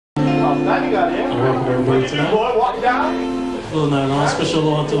welcome everybody tonight. Little night long special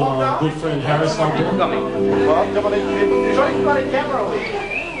hello to our good friend Harris Moku.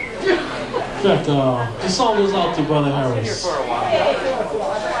 In fact, this song goes out to Brother Harris.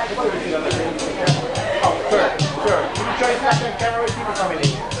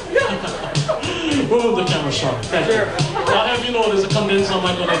 Move the camera shot. Thank you. Now, have you know there's a condenser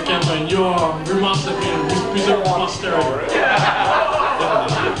mic on that camera and your remarks have been preserved for posterity.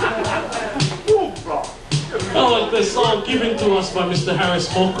 I like this song given to us by Mr. Harris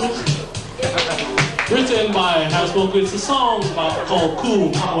Moku. Written by Harris Moku. It's a song called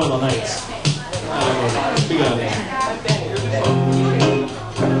Cool Kamuela Nights. We got it.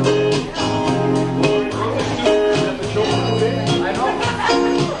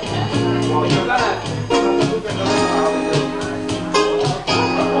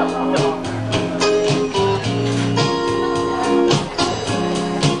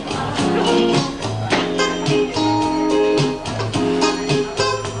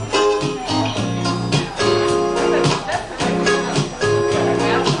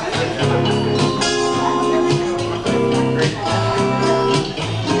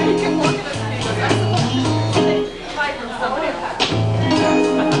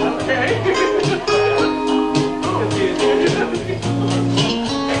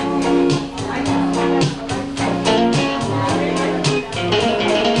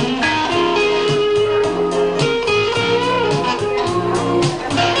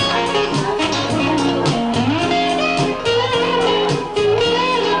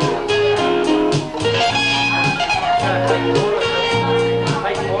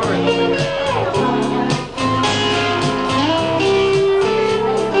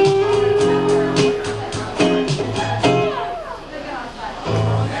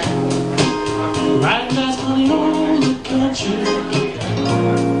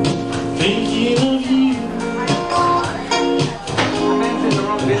 Thinking of you,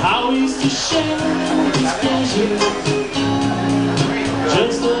 how we used to share these pleasures,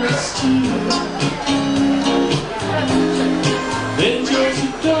 just us two. Then just you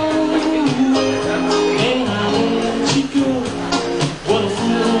go, and I let you go. What a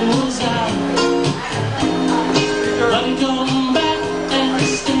fool was I? Let it come back and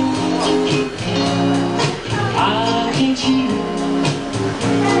stay. I hate you.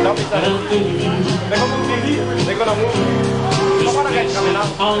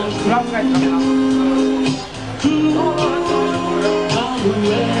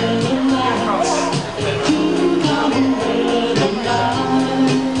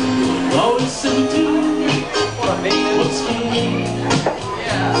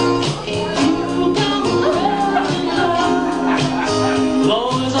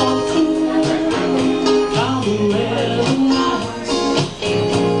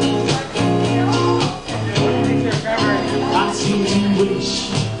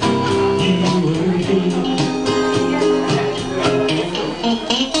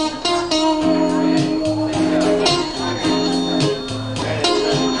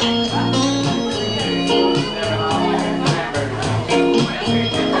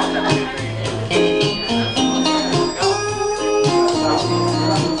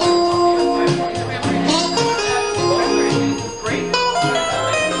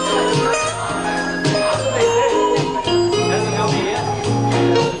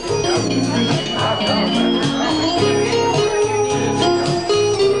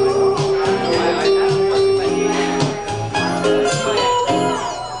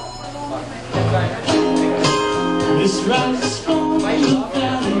 This rises from the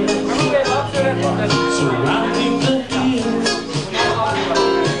valley, surrounding the hills.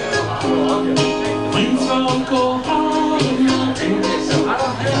 You from cold hard mountains, it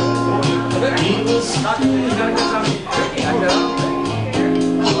was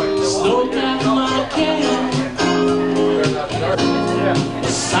snow down my camp, a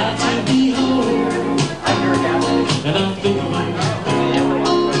sight to behold, and I'm thinking of you.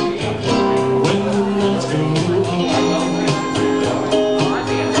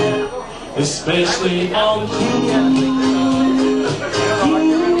 Especially on cool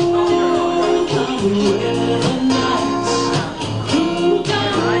Kamuela nights, cool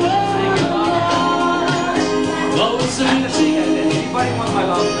Kamuela nights, low 17,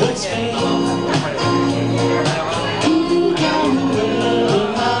 what's fame? Cool Kamuela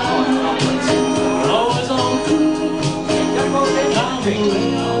nights, always on cool Kamuela.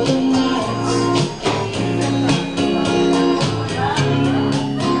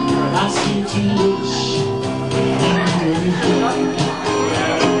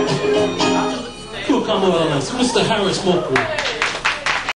 Mr. Harris Moku.